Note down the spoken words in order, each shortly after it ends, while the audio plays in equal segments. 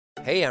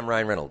Hey, I'm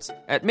Ryan Reynolds.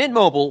 At Mint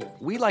Mobile,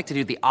 we like to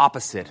do the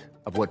opposite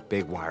of what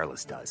Big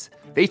Wireless does.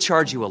 They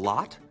charge you a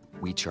lot,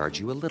 we charge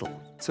you a little.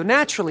 So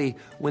naturally,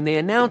 when they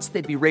announced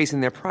they'd be raising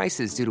their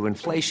prices due to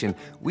inflation,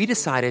 we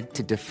decided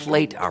to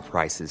deflate our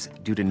prices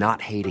due to not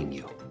hating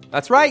you.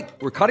 That's right.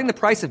 We're cutting the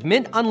price of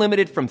Mint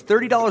Unlimited from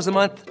 $30 a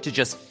month to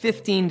just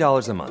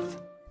 $15 a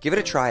month. Give it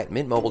a try at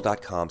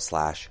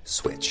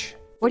mintmobile.com/switch.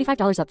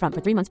 $45 up front for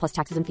 3 months plus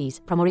taxes and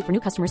fees. Promo rate for new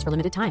customers for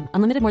limited time.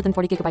 Unlimited more than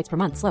 40 gigabytes per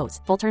month. Slows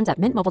full terms at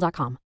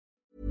mintmobile.com.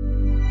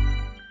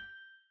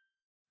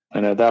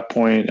 And at that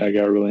point, I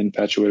got really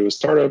infatuated with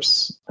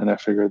startups, and I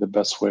figured the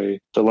best way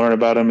to learn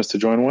about them is to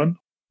join one.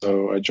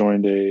 So I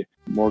joined a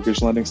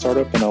mortgage lending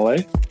startup in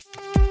LA.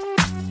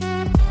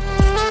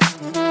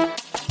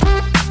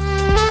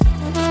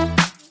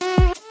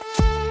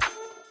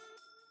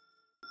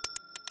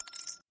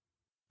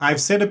 I've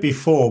said it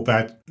before,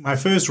 but my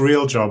first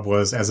real job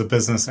was as a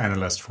business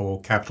analyst for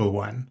Capital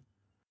One.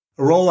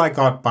 A role I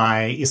got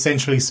by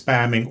essentially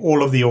spamming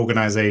all of the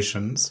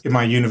organizations in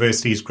my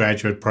university's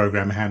graduate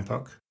program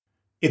handbook.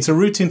 It's a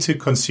route into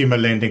consumer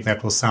lending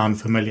that will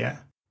sound familiar.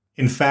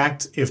 In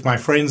fact, if my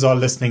friends are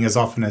listening as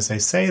often as they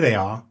say they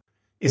are,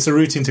 it's a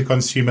route into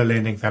consumer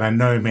lending that I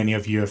know many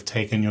of you have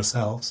taken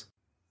yourselves.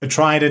 A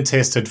tried and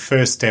tested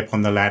first step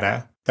on the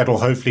ladder that will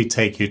hopefully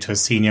take you to a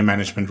senior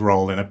management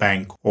role in a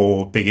bank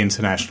or big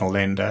international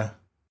lender.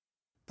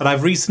 But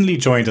I've recently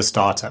joined a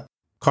startup,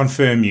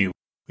 Confirm You.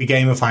 We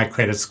gamify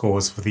credit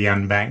scores for the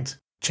unbanked.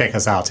 Check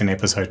us out in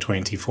episode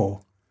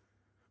 24.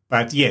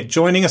 But yeah,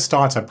 joining a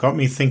startup got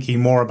me thinking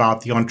more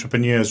about the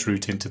entrepreneur's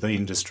route into the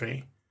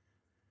industry.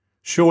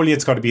 Surely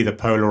it's got to be the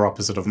polar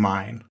opposite of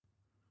mine.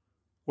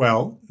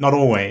 Well, not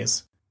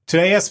always.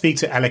 Today I speak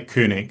to Alec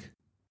Koenig,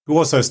 who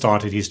also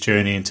started his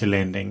journey into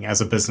lending as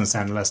a business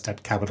analyst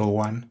at Capital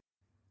One.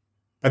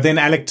 But then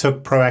Alec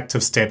took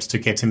proactive steps to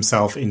get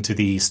himself into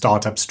the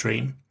startup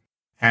stream.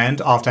 And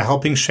after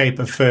helping shape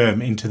a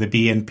firm into the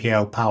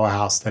BNPL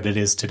powerhouse that it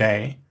is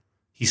today,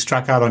 he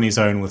struck out on his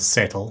own with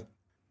Settle,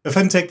 a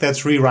fintech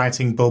that's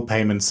rewriting bill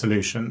payment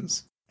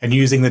solutions and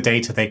using the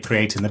data they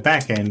create in the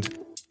back end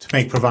to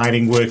make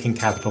providing working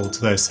capital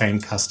to those same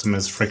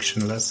customers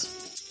frictionless.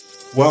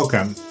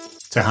 Welcome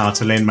to How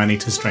to Lend Money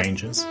to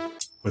Strangers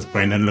with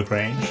Brendan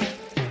LaGrange.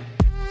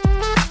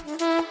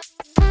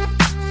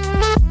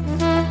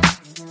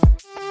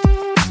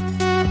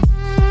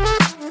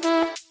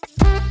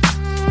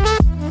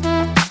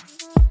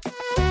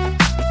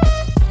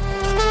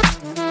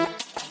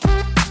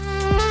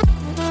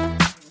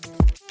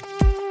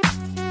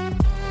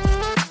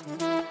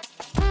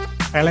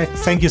 Alec,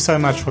 thank you so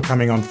much for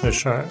coming on to the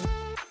show.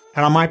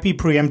 And I might be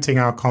preempting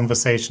our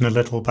conversation a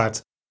little,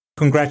 but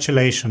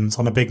congratulations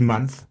on a big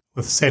month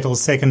with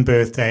Settle's second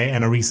birthday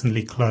and a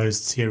recently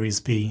closed Series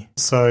B.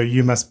 So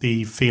you must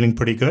be feeling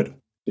pretty good.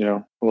 You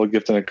know, a little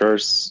gift and a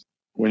curse.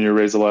 When you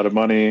raise a lot of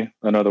money,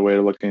 another way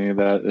of looking at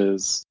that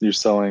is you're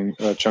selling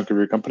a chunk of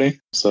your company.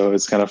 So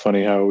it's kind of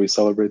funny how we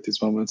celebrate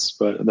these moments,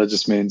 but that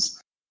just means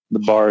the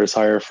bar is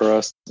higher for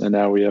us. And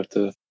now we have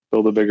to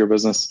build a bigger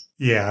business.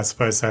 Yeah, I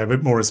suppose so. A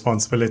bit more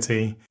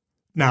responsibility.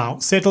 Now,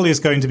 Settle is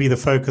going to be the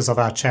focus of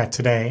our chat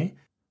today,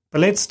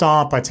 but let's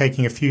start by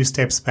taking a few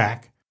steps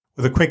back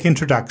with a quick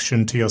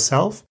introduction to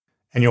yourself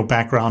and your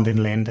background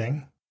in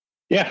lending.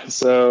 Yeah,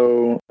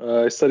 so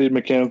I studied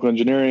mechanical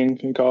engineering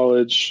in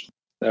college.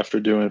 After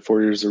doing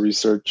 4 years of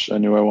research, I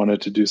knew I wanted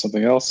to do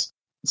something else.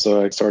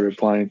 So I started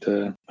applying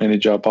to any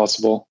job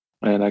possible,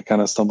 and I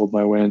kind of stumbled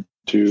my way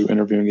into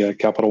interviewing at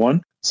Capital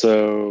One.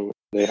 So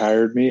they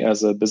hired me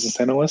as a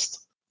business analyst.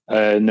 I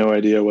had no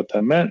idea what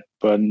that meant,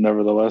 but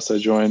nevertheless, I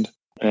joined,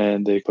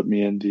 and they put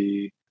me in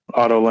the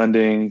auto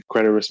lending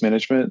credit risk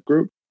management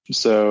group.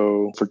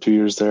 So for 2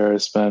 years there, I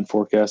spent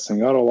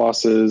forecasting auto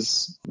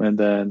losses, and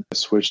then I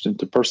switched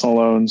into personal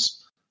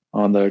loans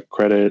on the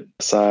credit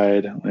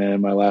side.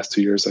 And my last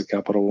 2 years at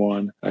Capital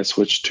One, I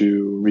switched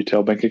to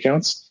retail bank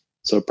accounts,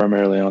 so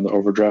primarily on the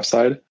overdraft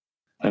side.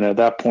 And at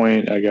that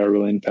point, I got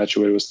really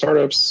infatuated with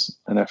startups,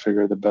 and I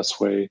figured the best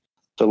way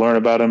to learn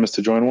about them is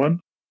to join one.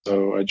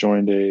 So I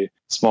joined a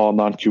small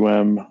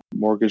non-QM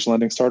mortgage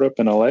lending startup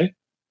in LA.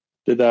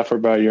 Did that for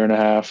about a year and a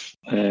half,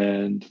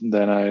 and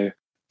then I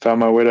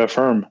found my way to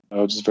Affirm. I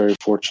was just very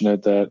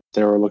fortunate that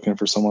they were looking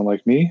for someone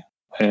like me,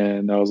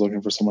 and I was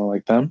looking for someone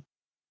like them.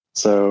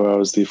 So I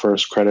was the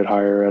first credit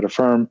hire at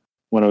Affirm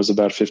when it was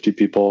about 50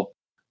 people,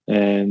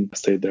 and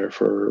stayed there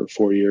for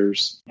 4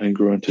 years and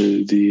grew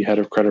into the head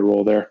of credit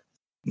role there.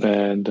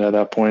 And at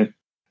that point,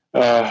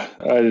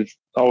 I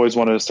always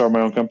wanted to start my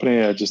own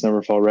company. I just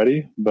never felt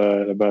ready.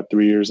 But about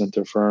 3 years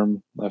into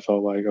Affirm, I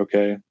felt like,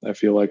 okay, I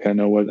feel like I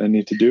know what I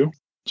need to do.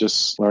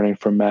 Just learning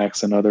from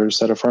Max and others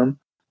at Affirm.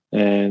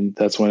 And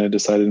that's when I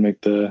decided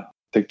to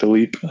take the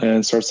leap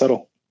and start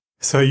Settle.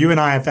 So you and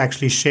I have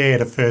actually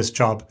shared a first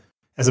job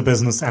as a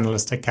business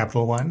analyst at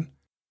Capital One,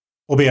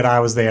 albeit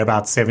I was there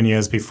about 7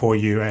 years before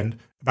you and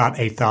about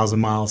 8,000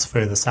 miles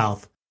further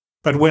south.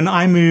 But when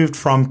I moved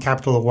from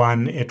Capital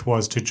One, it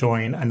was to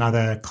join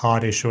another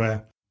card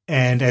issuer.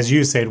 And as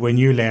you said, when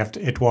you left,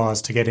 it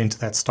was to get into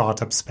that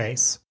startup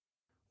space.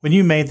 When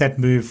you made that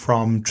move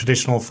from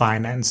traditional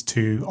finance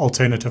to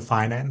alternative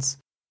finance,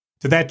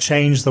 did that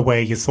change the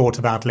way you thought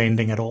about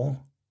lending at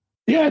all?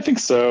 Yeah, I think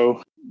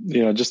so.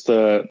 Just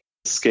the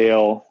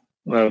scale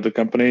of the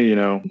company,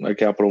 at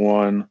Capital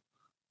One,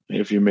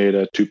 if you made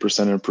a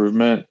 2%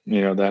 improvement,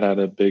 that had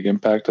a big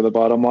impact to the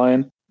bottom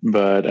line.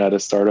 But at a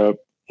startup,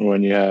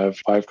 when you have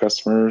 5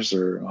 customers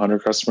or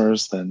 100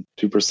 customers, then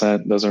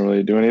 2% doesn't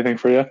really do anything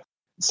for you.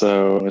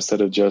 So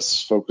instead of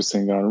just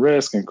focusing on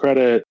risk and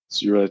credit,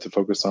 so you really have to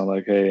focus on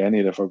like, hey, I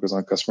need to focus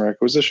on customer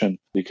acquisition,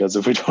 because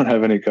if we don't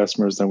have any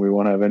customers, then we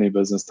won't have any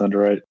business to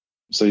underwrite.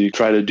 So you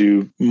try to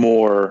do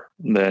more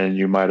than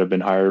you might have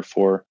been hired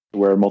for,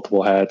 wear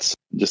multiple hats,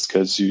 just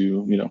because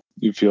you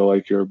feel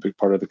like you're a big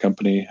part of the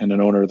company and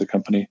an owner of the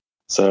company.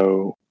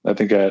 So I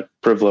think at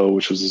Privlo,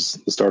 which was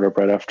the startup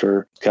right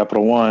after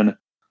Capital One,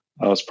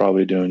 I was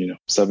probably doing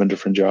 7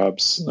 different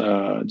jobs,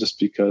 just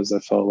because I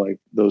felt like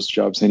those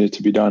jobs needed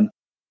to be done.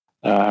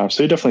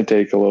 So you definitely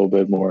take a little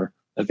bit more,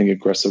 I think,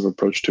 aggressive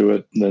approach to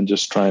it than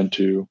just trying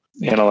to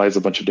analyze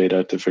a bunch of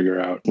data to figure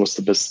out what's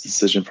the best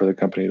decision for the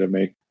company to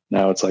make.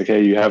 Now it's like,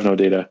 hey, you have no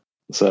data,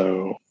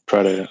 so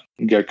try to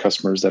get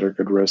customers that are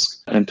good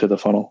risk into the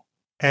funnel.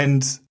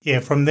 And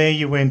from there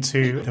you went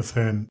to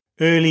Affirm.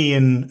 Early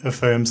in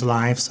Affirm's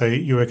life, so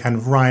you were kind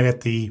of right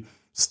at the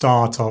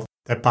start of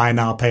that buy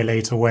now, pay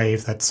later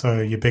wave that's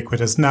so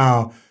ubiquitous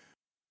now.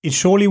 It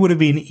surely would have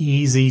been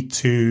easy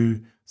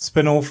to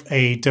spin off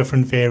a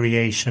different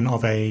variation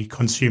of a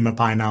consumer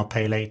buy now,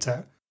 pay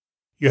later.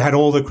 You had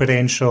all the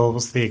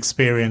credentials, the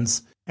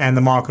experience, and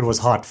the market was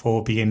hot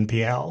for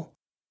BNPL.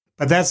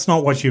 But that's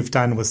not what you've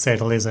done with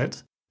Settle, is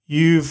it?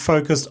 You've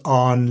focused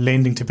on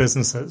lending to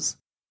businesses.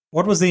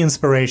 What was the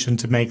inspiration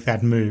to make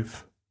that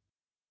move?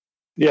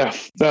 Yeah,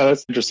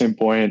 that's an interesting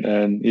point.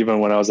 And even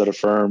when I was at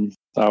Affirm,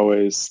 I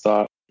always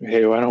thought,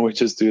 hey, why don't we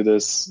just do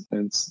this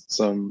in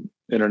some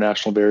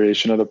international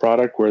variation of the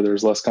product where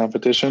there's less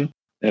competition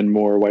and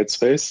more white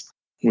space?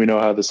 We know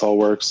how this all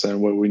works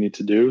and what we need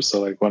to do.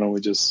 So why don't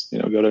we just,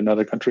 go to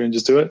another country and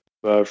just do it?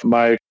 But from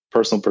my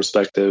personal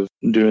perspective,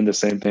 doing the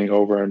same thing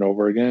over and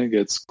over again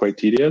gets quite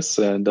tedious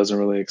and doesn't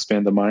really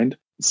expand the mind.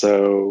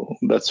 So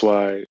that's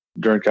why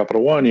during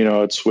Capital One,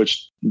 I'd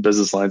switch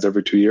business lines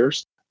every 2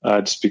 years,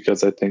 just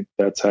because I think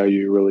that's how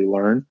you really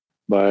learn,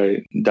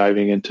 by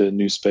diving into a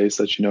new space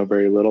that you know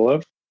very little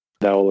of.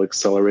 That will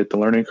accelerate the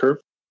learning curve.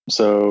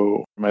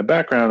 So my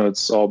background,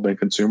 it's all been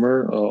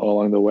consumer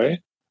along the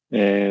way.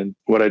 And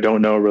what I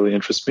don't know really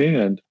interests me.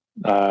 And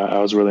I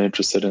was really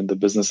interested in the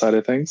business side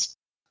of things.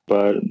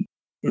 But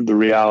the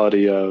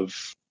reality of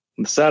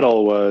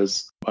Settle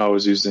was I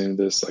was using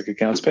this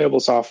accounts payable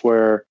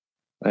software,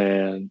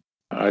 and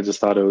I just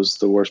thought it was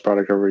the worst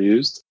product I ever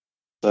used.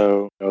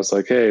 So I was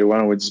like, hey, why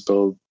don't we just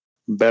build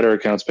better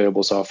accounts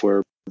payable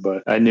software?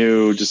 But I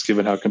knew, just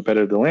given how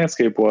competitive the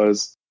landscape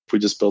was, if we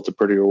just built a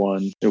prettier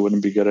one, it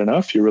wouldn't be good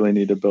enough. You really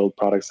need to build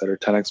products that are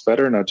 10x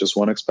better, not just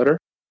 1x better.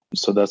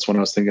 So that's when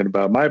I was thinking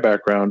about my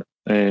background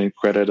in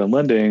credit and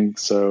lending.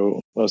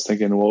 So I was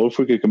thinking, well, if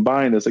we could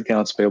combine this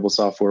accounts payable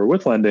software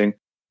with lending,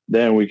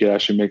 then we could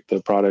actually make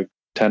the product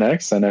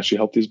 10x and actually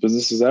help these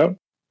businesses out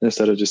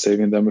instead of just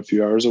saving them a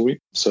few hours a week.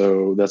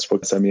 So that's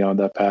what set me on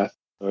that path.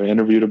 So I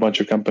interviewed a bunch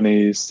of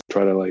companies to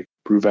try to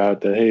prove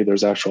out that, hey,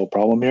 there's actual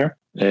problem here.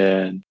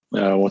 And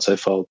once I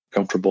felt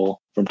comfortable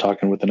from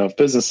talking with enough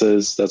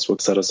businesses, that's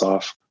what set us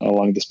off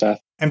along this path.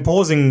 And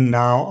pausing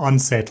now on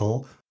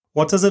Settle,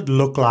 what does it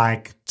look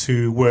like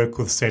to work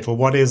with Settle?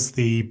 What is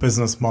the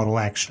business model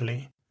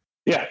actually?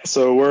 Yeah,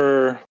 so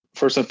we're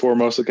first and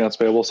foremost accounts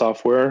payable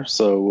software.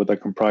 So what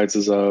that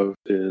comprises of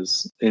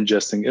is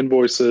ingesting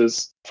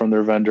invoices from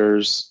their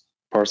vendors,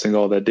 parsing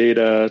all that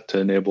data to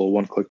enable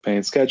one-click pay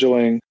and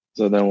scheduling.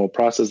 So then we'll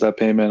process that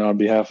payment on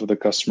behalf of the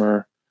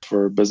customer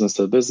for business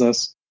to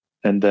business.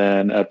 And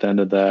then at the end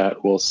of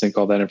that, we'll sync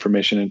all that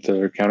information into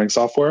their accounting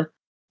software.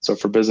 So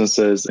for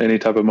businesses, any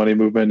type of money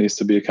movement needs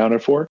to be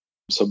accounted for.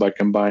 So by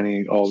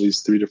combining all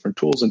these 3 different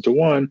tools into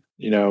one,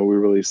 we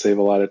really save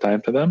a lot of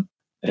time to them.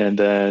 And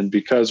then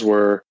because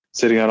we're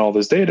sitting on all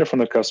this data from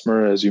the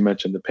customer, as you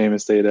mentioned, the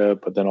payments data,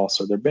 but then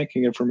also their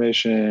banking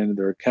information,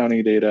 their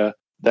accounting data,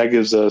 that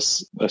gives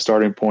us a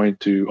starting point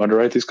to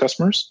underwrite these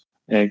customers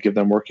and give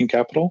them working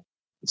capital.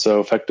 So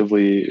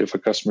effectively, if a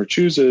customer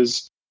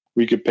chooses,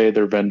 we could pay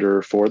their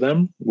vendor for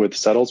them with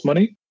Settle's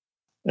money.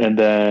 And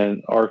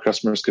then our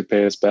customers could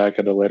pay us back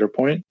at a later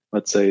point,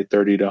 let's say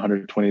 30 to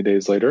 120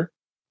 days later.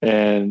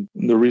 And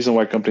the reason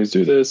why companies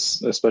do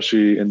this,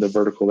 especially in the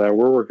vertical that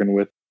we're working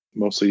with,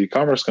 mostly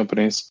e-commerce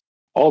companies,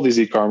 all these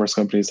e-commerce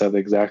companies have the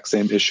exact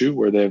same issue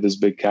where they have this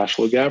big cash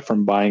flow gap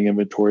from buying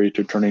inventory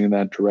to turning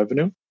that into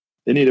revenue.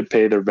 They need to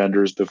pay their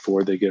vendors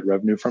before they get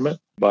revenue from it.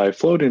 By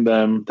floating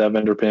them that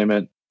vendor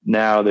payment,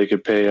 now they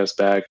could pay us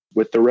back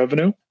with the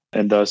revenue.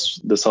 And thus,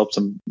 this helps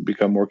them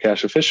become more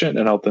cash efficient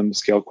and help them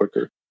scale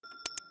quicker.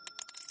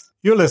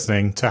 You're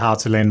listening to How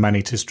to Lend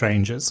Money to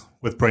Strangers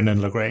with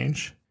Brendan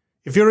LaGrange.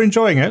 If you're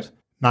enjoying it,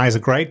 now is a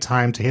great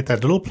time to hit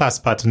that little plus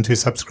button to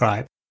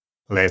subscribe.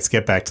 Let's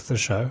get back to the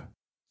show.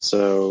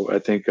 So I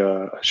think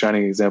a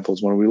shining example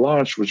is when we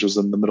launched, which was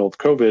in the middle of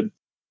COVID.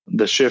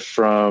 the shift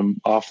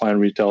from offline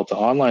retail to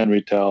online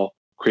retail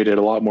created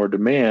a lot more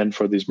demand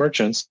for these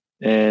merchants,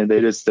 and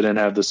they just didn't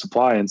have the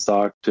supply in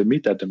stock to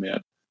meet that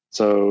demand.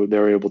 So they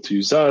were able to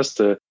use us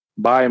to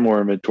buy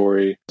more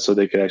inventory so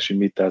they could actually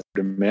meet that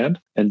demand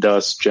and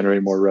thus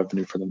generate more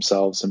revenue for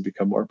themselves and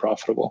become more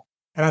profitable.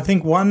 And I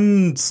think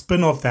one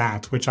spin of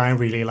that, which I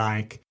really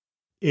like,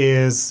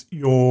 is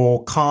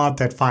your card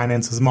that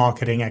finances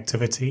marketing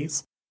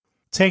activities.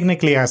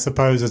 Technically, I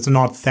suppose it's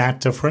not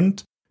that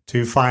different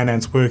to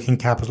finance working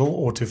capital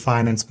or to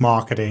finance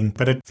marketing,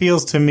 but it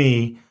feels to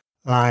me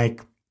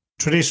like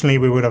traditionally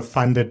we would have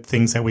funded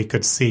things that we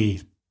could see,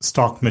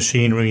 stock,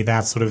 machinery,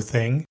 that sort of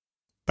thing.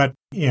 But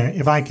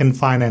if I can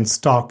finance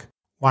stock,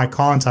 why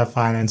can't I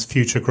finance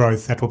future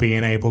growth that will be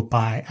enabled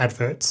by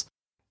adverts?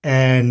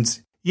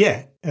 And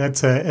yeah,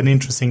 that's an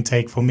interesting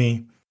take for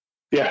me.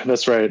 Yeah,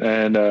 that's right.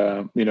 And,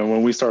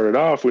 when we started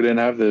off, we didn't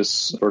have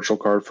this virtual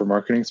card for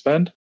marketing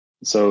spend.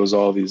 So it was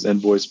all these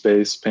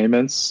invoice-based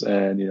payments.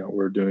 And,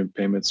 we're doing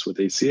payments with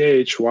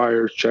ACH,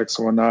 wires, checks,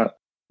 and whatnot.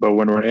 But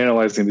when we're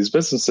analyzing these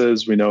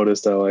businesses, we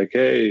noticed that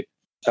hey,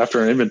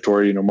 after an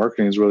inventory,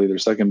 marketing is really their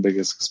second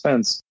biggest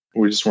expense.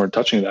 We just weren't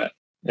touching that.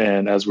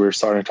 And as we were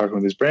starting talking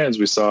with these brands,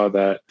 we saw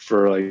that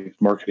for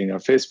marketing on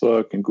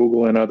Facebook and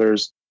Google and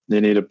others, they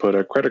need to put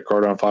a credit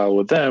card on file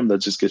with them that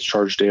just gets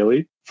charged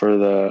daily for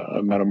the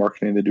amount of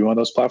marketing they do on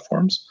those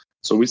platforms.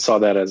 So we saw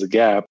that as a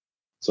gap.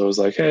 So it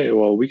was hey,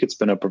 well, we could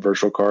spin up a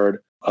virtual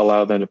card,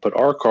 allow them to put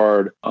our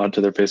card onto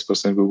their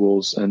Facebooks and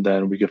Googles, and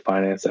then we could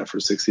finance that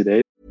for 60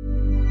 days.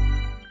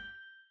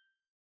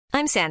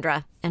 I'm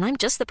Sandra, and I'm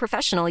just the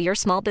professional your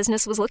small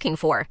business was looking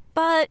for.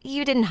 But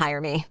you didn't hire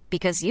me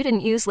because you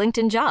didn't use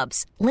LinkedIn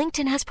Jobs.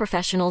 LinkedIn has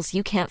professionals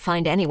you can't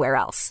find anywhere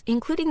else,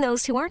 including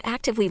those who aren't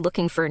actively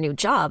looking for a new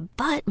job,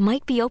 but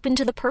might be open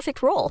to the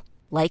perfect role,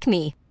 like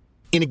me.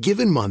 In a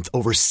given month,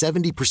 over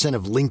 70%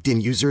 of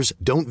LinkedIn users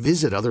don't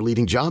visit other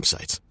leading job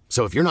sites.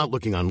 So if you're not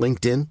looking on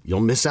LinkedIn, you'll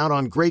miss out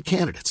on great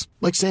candidates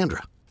like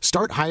Sandra.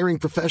 Start hiring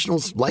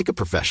professionals like a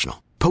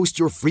professional. Post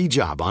your free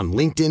job on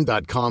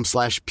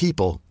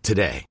linkedin.com/people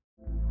today.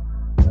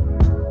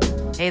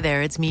 Hey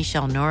there, it's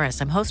Michelle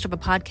Norris. I'm host of a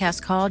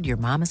podcast called Your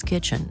Mama's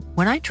Kitchen.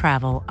 When I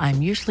travel,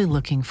 I'm usually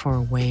looking for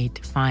a way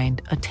to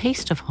find a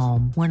taste of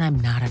home when I'm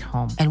not at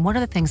home. And one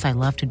of the things I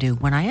love to do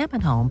when I am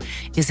at home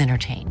is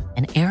entertain.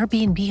 And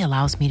Airbnb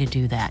allows me to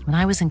do that. When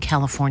I was in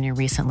California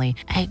recently,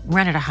 I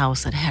rented a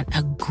house that had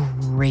a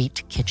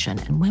great kitchen.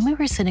 And when we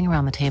were sitting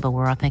around the table,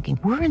 we're all thinking,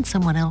 we're in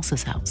someone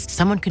else's house.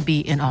 Someone could be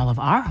in all of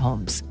our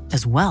homes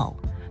as well.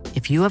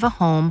 If you have a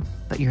home,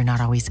 but you're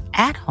not always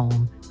at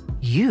home,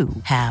 you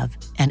have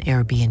an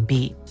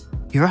Airbnb.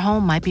 Your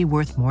home might be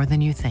worth more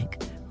than you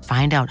think.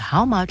 Find out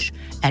how much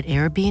at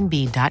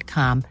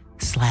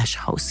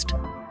airbnb.com/host.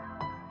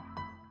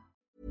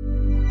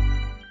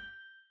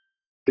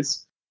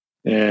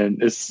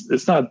 And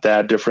it's not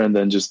that different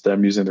than just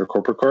them using their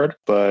corporate card.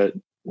 But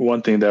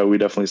one thing that we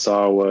definitely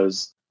saw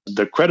was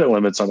the credit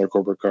limits on their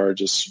corporate card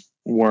just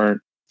weren't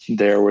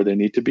there where they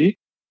need to be.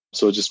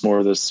 So just more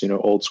of this,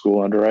 old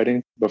school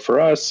underwriting. But for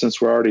us,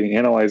 since we're already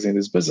analyzing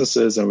these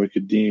businesses and we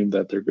could deem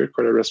that they're good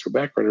credit risk or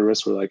bad credit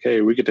risk, we're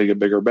hey, we could take a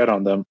bigger bet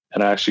on them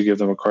and actually give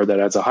them a card that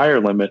adds a higher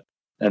limit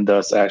and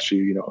thus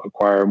actually,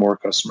 acquire more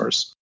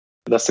customers.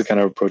 That's the kind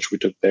of approach we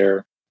took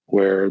there,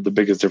 where the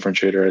biggest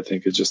differentiator, I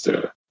think, is just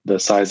the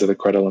size of the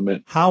credit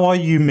limit. How are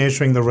you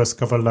measuring the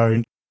risk of a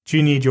loan? Do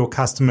you need your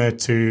customer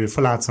to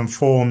fill out some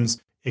forms,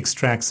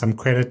 extract some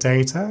credit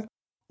data?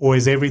 Or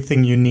is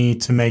everything you need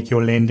to make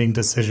your lending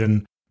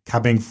decision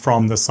coming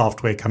from the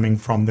software, coming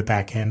from the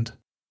back end?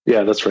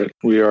 Yeah, that's right.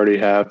 We already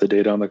have the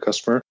data on the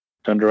customer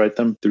to underwrite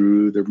them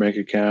through their bank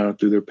account,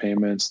 through their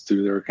payments,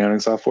 through their accounting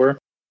software.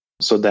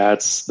 So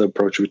that's the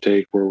approach we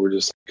take, where we're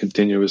just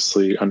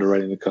continuously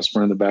underwriting the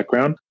customer in the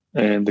background.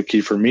 And the key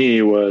for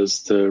me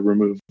was to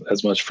remove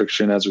as much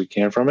friction as we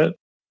can from it.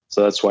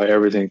 So that's why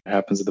everything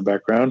happens in the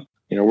background.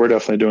 We're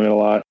definitely doing it a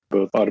lot,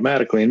 both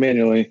automatically and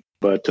manually,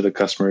 but to the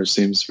customer, it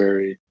seems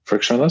very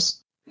frictionless.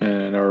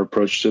 And our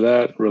approach to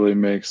that really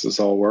makes this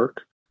all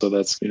work. So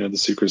that's, the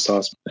secret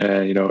sauce.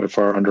 And, if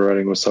our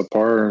underwriting was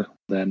subpar,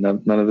 then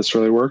none of this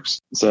really works.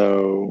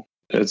 So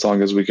as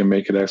long as we can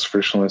make it as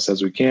frictionless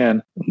as we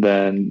can,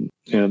 then,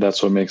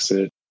 that's what makes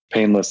it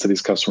painless to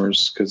these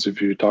customers. Because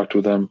if you talk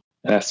to them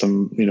and ask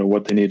them,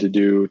 what they need to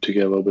do to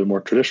get a little bit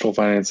more traditional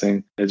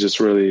financing, it just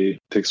really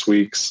takes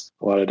weeks,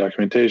 a lot of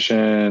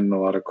documentation, a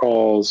lot of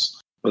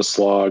calls, a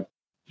slog.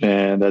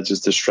 And that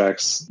just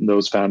distracts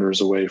those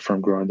founders away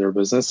from growing their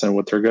business and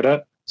what they're good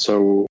at.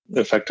 So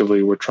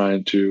effectively, we're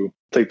trying to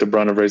take the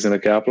brunt of raising the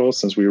capital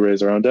since we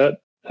raise our own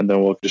debt, and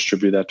then we'll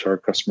distribute that to our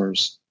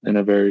customers in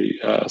a very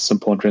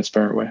simple and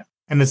transparent way.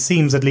 And it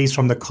seems, at least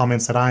from the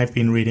comments that I've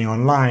been reading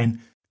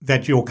online,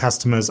 that your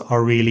customers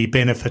are really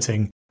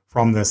benefiting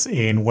from this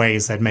in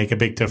ways that make a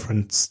big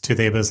difference to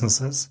their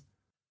businesses.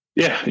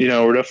 Yeah,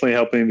 we're definitely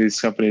helping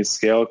these companies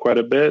scale quite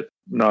a bit.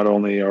 Not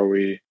only are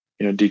we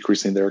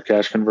decreasing their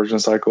cash conversion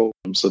cycle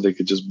so they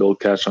could just build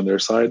cash on their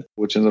side,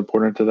 which is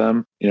important to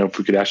them. If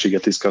we could actually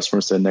get these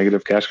customers to a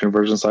negative cash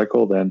conversion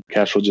cycle, then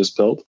cash will just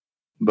build.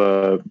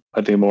 But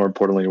I think more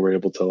importantly, we're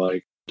able to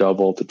like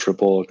double to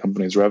triple a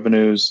company's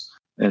revenues.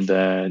 And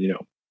then,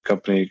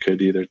 company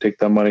could either take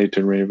that money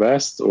to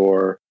reinvest,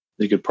 or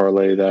they could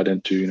parlay that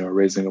into,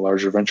 raising a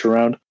larger venture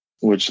round,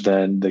 which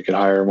then they could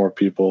hire more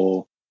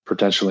people,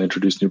 potentially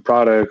introduce new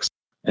products,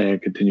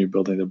 and continue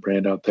building the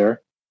brand out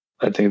there.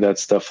 I think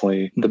that's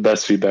definitely the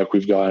best feedback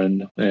we've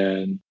gotten.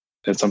 And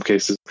in some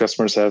cases,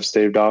 customers have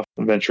staved off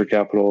venture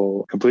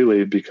capital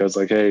completely because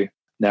like, hey,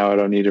 now I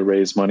don't need to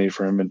raise money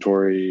for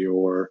inventory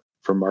or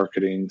for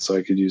marketing. So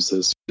I could use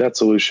this debt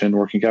solution,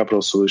 working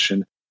capital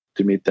solution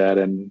to meet that.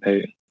 And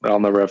hey, I'll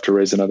never have to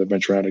raise another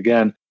venture round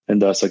again.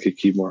 And thus I could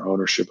keep more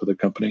ownership of the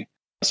company.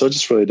 So it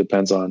just really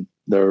depends on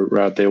the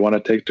route they want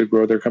to take to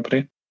grow their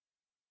company.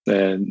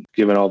 And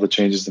given all the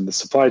changes in the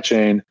supply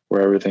chain,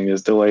 where everything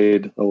is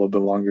delayed a little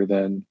bit longer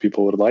than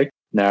people would like,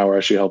 now we're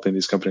actually helping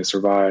these companies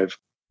survive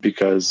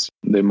because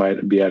they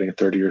might be adding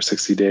 30 or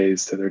 60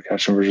 days to their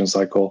cash conversion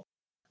cycle.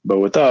 But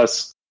with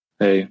us,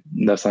 hey,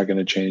 that's not going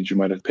to change. You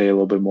might have to pay a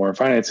little bit more in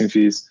financing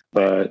fees,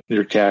 but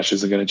your cash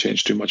isn't going to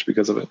change too much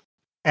because of it.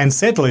 And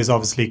Settle is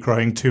obviously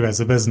growing too as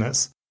a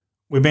business.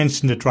 We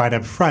mentioned it right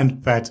up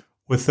front, but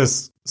with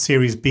this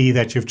Series B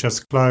that you've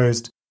just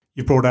closed,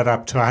 you brought that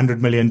up to $100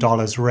 million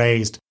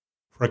raised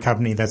for a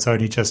company that's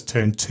only just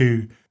turned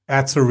 2.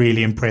 That's a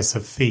really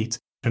impressive feat.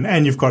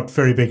 And you've got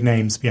very big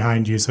names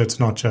behind you, so it's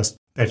not just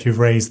that you've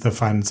raised the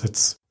funds,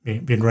 it's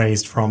been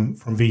raised from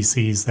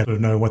VCs that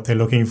know what they're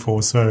looking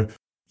for. So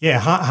yeah,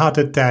 how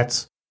did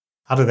that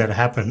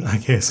happen, I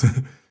guess?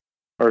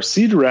 Our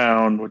seed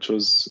round, which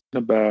was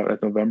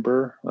about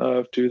November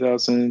of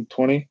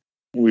 2020,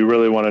 we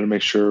really wanted to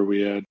make sure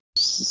we had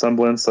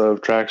semblance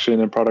of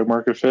traction and product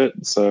market fit.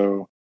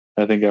 So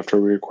I think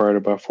after we acquired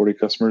about 40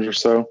 customers or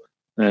so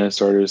and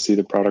started to see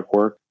the product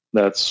work,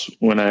 that's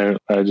when I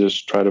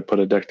just tried to put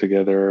a deck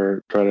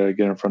together, try to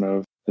get in front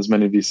of as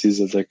many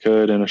VCs as I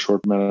could in a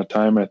short amount of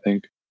time. I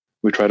think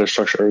we tried to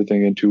structure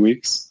everything in 2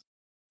 weeks.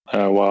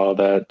 While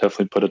that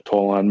definitely put a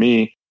toll on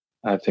me,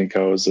 I think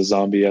I was a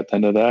zombie at the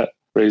end of that.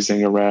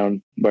 Raising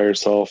around by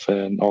yourself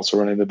and also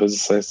running the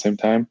business at the same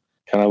time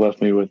kind of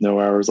left me with no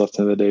hours left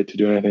in the day to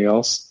do anything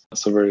else.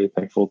 So very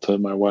thankful to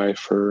my wife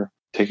for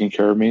taking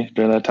care of me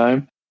during that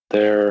time.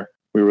 There,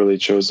 we really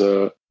chose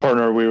a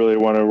partner we really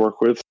wanted to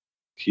work with,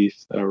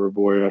 Keith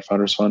Raboy at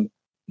Founders Fund.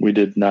 We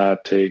did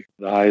not take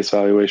the highest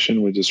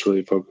valuation. We just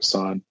really focused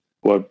on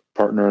what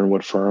partner and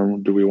what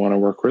firm do we want to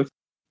work with.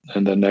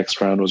 And the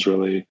next round was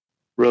really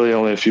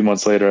only a few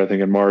months later, I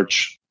think in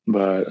March,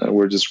 but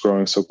we're just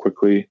growing so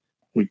quickly.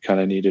 We kind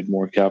of needed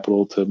more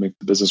capital to make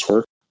the business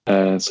work.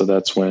 And so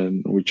that's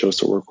when we chose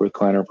to work with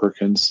Kleiner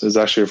Perkins. It's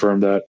actually a firm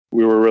that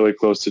we were really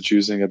close to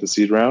choosing at the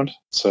seed round.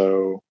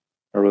 So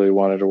I really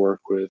wanted to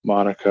work with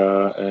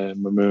Monica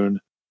and Mamoon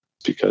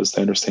because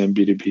they understand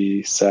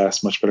B2B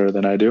SaaS much better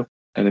than I do.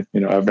 And,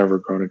 I've never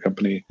grown a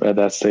company at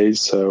that stage.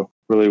 So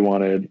really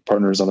wanted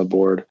partners on the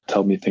board to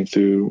help me think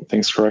through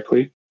things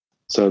correctly.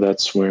 So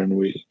that's when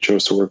we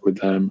chose to work with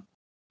them.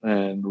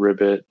 And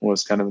Ribbit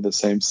was kind of the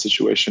same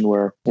situation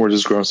where we're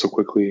just growing so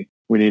quickly.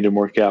 We needed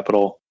more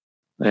capital.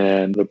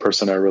 And the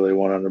person I really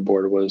wanted on the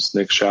board was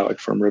Nick Schalik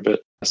from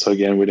Ribbit. So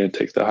again, we didn't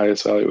take the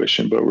highest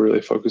valuation, but we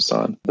really focused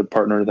on the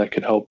partner that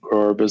could help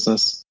grow our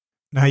business.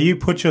 Now, you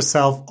put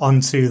yourself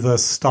onto the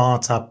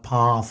startup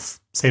path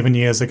 7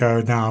 years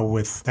ago now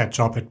with that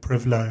job at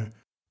Privlo.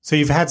 So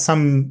you've had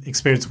some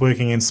experience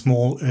working in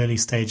small early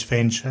stage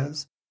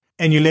ventures.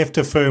 And you left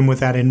a firm with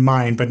that in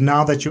mind, but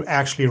now that you're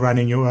actually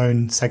running your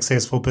own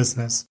successful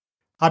business,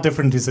 how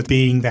different is it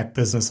being that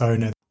business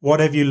owner?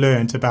 What have you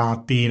learned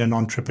about being an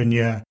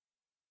entrepreneur?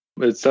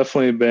 It's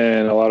definitely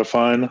been a lot of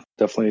fun,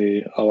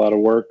 definitely a lot of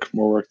work,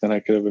 more work than I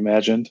could have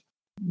imagined.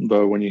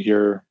 But when you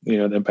hear,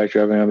 the impact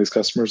you're having on these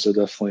customers, it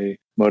definitely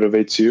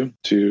motivates you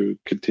to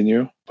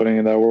continue putting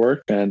in that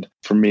work. And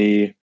for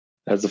me,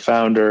 as the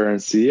founder and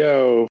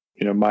CEO,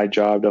 my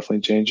job definitely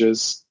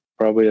changes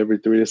probably every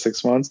 3 to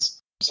 6 months.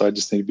 So I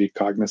just need to be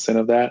cognizant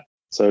of that.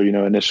 So,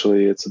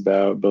 initially it's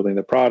about building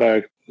the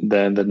product.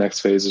 Then the next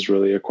phase is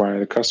really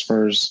acquiring the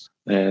customers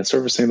and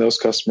servicing those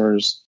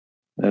customers.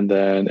 And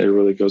then it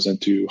really goes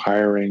into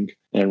hiring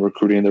and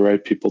recruiting the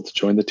right people to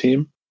join the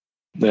team.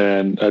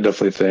 And I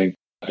definitely think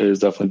it is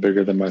definitely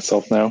bigger than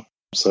myself now.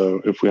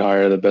 So if we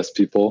hire the best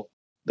people,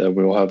 then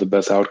we will have the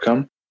best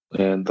outcome.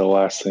 And the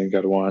last thing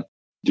I'd want to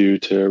do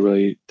to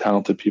really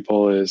talented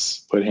people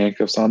is put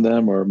handcuffs on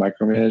them or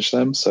micromanage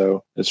them.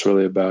 So it's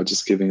really about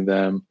just giving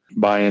them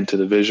buy into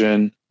the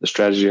vision, the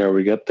strategy, how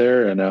we get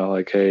there. And now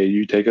hey,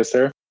 you take us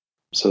there.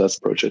 So that's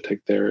the approach I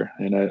take there.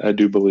 And I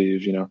do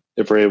believe,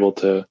 if we're able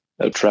to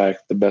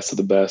attract the best of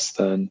the best,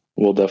 then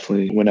we'll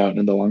definitely win out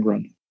in the long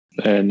run.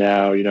 And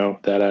now,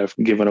 that I've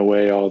given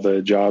away all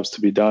the jobs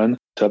to be done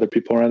to other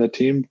people around the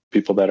team,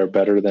 people that are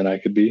better than I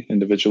could be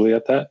individually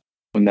at that.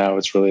 And now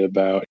it's really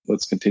about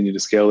let's continue to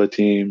scale the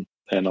team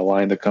and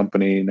align the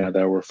company now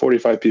that we're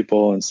 45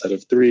 people instead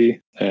of 3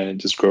 and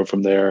just grow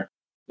from there.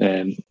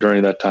 And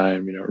during that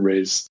time,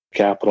 raise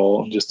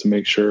capital just to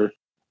make sure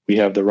we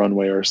have the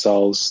runway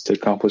ourselves to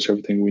accomplish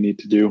everything we need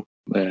to do.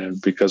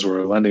 And because we're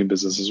a lending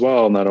business as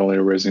well, not only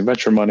are we raising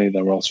venture money,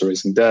 then we're also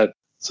raising debt.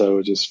 So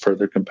it just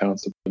further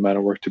compounds the amount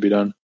of work to be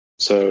done.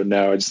 So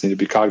now I just need to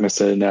be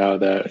cognizant now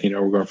that,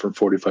 we're going from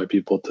 45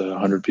 people to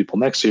 100 people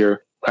next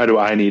year. How do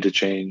I need to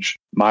change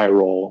my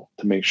role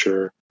to make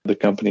sure the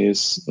company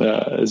is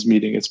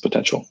meeting its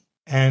potential?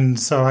 And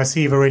so I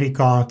see you've already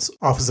got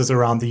offices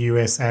around the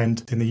US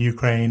and in the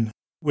Ukraine.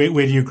 Where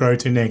do you grow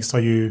to next? Are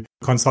you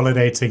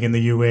consolidating in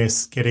the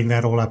US, getting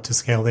that all up to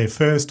scale there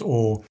first,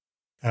 or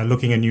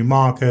looking at new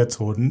markets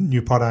or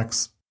new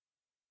products?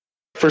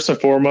 First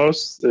and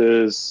foremost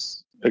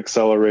is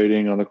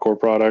accelerating on the core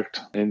product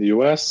in the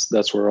US.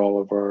 That's where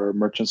all of our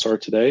merchants are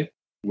today.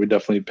 We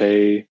definitely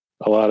pay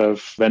a lot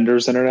of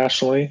vendors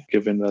internationally,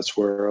 given that's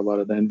where a lot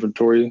of the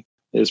inventory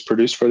is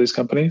produced for these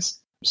companies.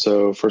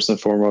 So first and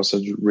foremost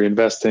is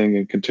reinvesting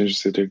and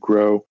continuously to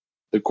grow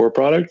the core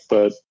product.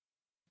 But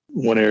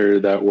one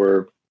area that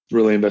we're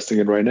really investing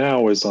in right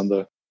now is on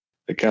the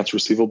accounts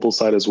receivable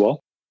side as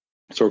well.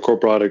 So our core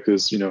product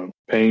is,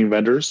 paying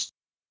vendors.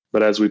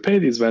 But as we pay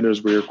these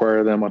vendors, we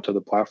acquire them onto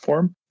the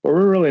platform, but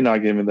we're really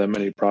not giving them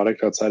any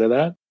product outside of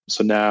that.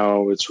 So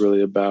now it's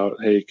really about,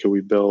 hey, can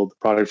we build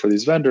product for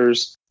these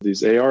vendors,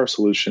 these AR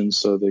solutions,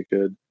 so they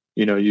could,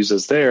 use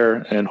us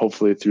there. And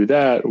hopefully through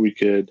that, we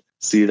could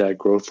see that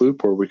growth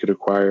loop where we could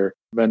acquire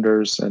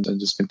vendors and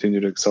just continue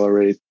to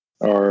accelerate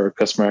our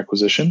customer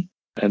acquisition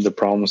and the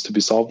problems to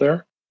be solved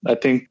there. I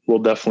think we'll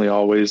definitely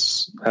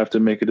always have to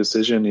make a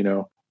decision,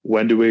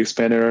 when do we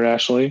expand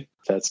internationally?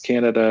 That's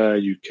Canada,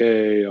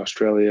 UK,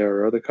 Australia,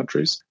 or other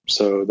countries.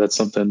 So that's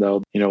something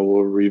that,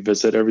 we'll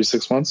revisit every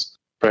 6 months.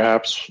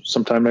 Perhaps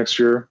sometime next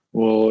year,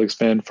 we'll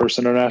expand first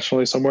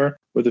internationally somewhere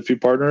with a few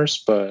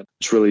partners, but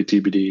it's really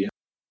TBD.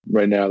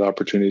 Right now, the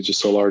opportunity is just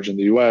so large in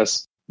the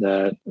US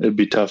that it'd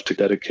be tough to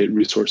dedicate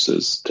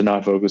resources to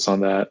not focus on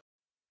that.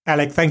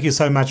 Alec, thank you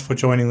so much for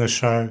joining the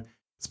show.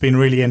 It's been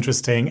really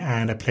interesting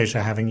and a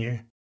pleasure having you.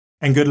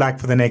 And good luck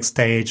for the next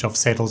stage of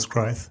Settle's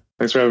growth.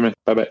 Thanks for having me.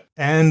 Bye-bye.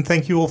 And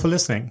thank you all for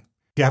listening.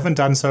 If you haven't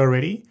done so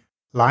already,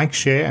 like,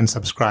 share, and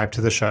subscribe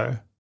to the show.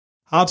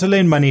 How to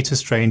Lend Money to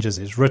Strangers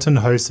is written,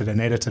 hosted,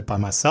 and edited by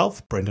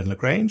myself, Brendan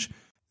LaGrange.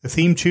 The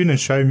theme tune and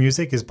show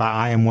music is by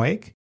I Am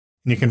Wake.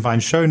 And you can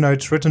find show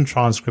notes, written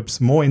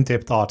transcripts, more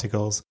in-depth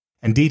articles,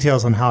 and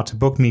details on how to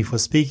book me for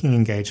speaking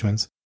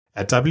engagements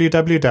at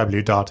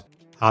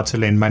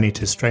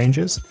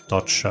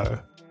www.howtolendmoneytostrangers.show.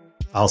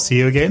 I'll see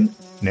you again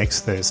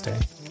next Thursday.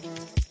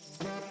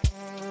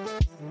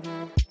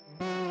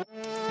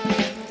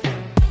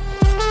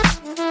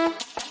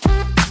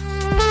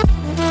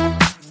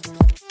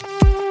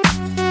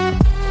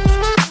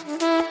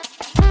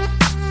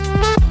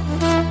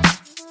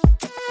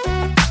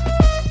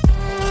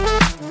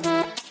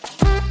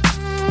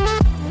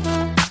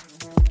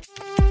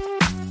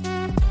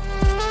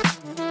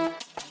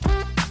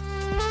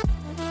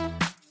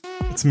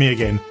 It's me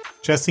again.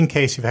 Just in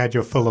case you've had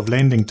your fill of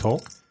lending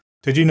talk,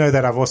 did you know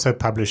that I've also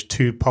published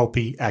 2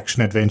 pulpy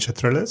action-adventure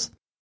thrillers?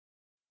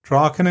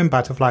 Draken and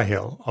Butterfly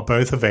Hill are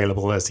both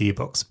available as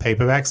ebooks,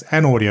 paperbacks,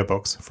 and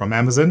audiobooks from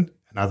Amazon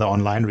and other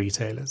online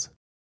retailers.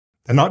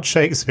 They're not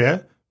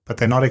Shakespeare, but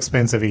they're not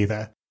expensive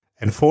either,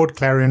 and Ford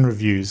Clarion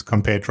Reviews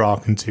compared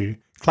Draken to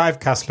Clive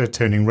Cussler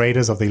turning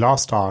Raiders of the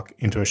Lost Ark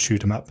into a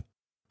shoot-'em-up.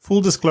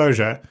 Full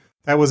disclosure,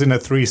 that was in a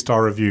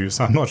 3-star review,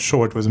 so I'm not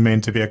sure it was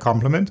meant to be a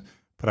compliment,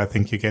 but I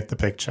think you get the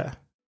picture.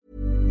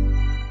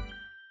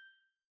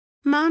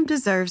 Mom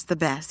deserves the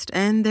best,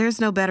 and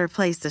there's no better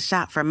place to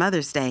shop for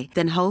Mother's Day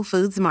than Whole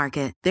Foods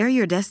Market. They're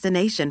your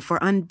destination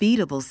for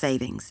unbeatable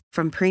savings,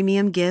 from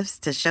premium gifts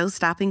to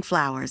show-stopping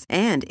flowers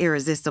and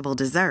irresistible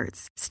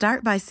desserts.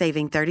 Start by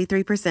saving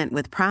 33%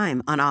 with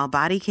Prime on all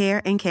body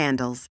care and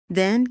candles.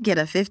 Then get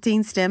a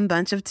 15-stem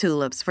bunch of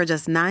tulips for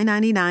just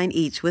 $9.99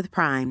 each with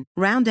Prime.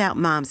 Round out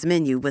Mom's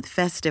menu with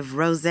festive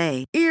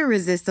rosé,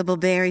 irresistible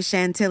berry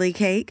chantilly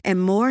cake,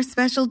 and more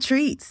special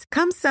treats.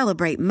 Come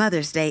celebrate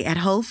Mother's Day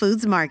at Whole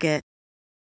Foods Market.